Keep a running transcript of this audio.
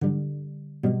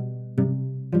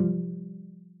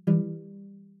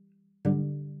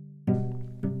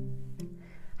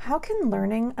How can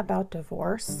learning about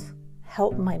divorce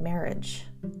help my marriage?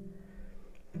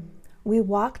 We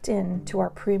walked into our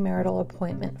premarital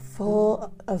appointment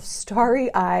full of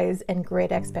starry eyes and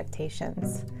great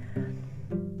expectations.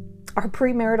 Our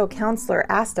premarital counselor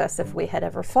asked us if we had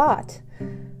ever fought.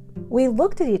 We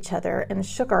looked at each other and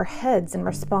shook our heads and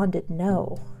responded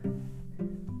no.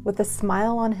 With a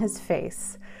smile on his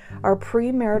face, our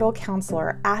premarital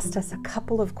counselor asked us a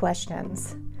couple of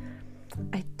questions.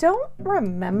 I don't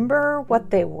remember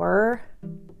what they were,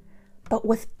 but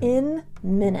within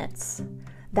minutes,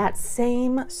 that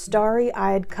same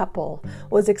starry-eyed couple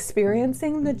was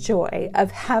experiencing the joy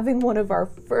of having one of our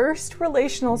first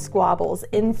relational squabbles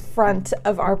in front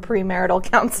of our premarital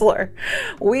counselor.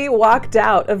 We walked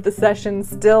out of the session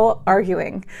still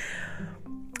arguing.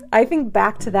 I think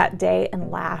back to that day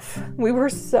and laugh. We were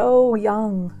so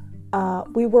young.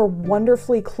 We were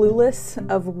wonderfully clueless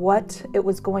of what it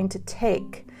was going to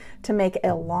take to make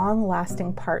a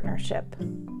long-lasting partnership.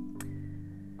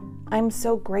 I'm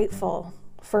so grateful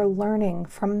for learning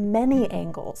from many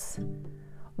angles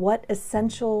what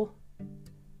essential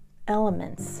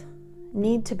elements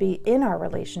need to be in our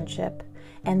relationship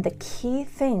and the key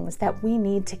things that we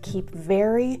need to keep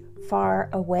very far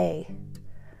away.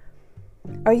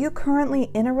 Are you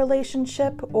currently in a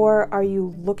relationship, or are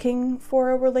you looking for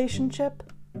a relationship?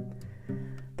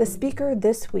 The speaker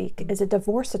this week is a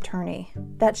divorce attorney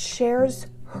that shares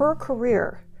her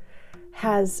career,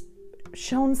 has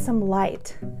shown some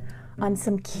light on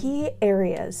some key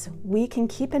areas we can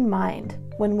keep in mind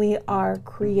when we are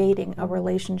creating a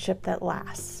relationship that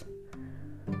lasts.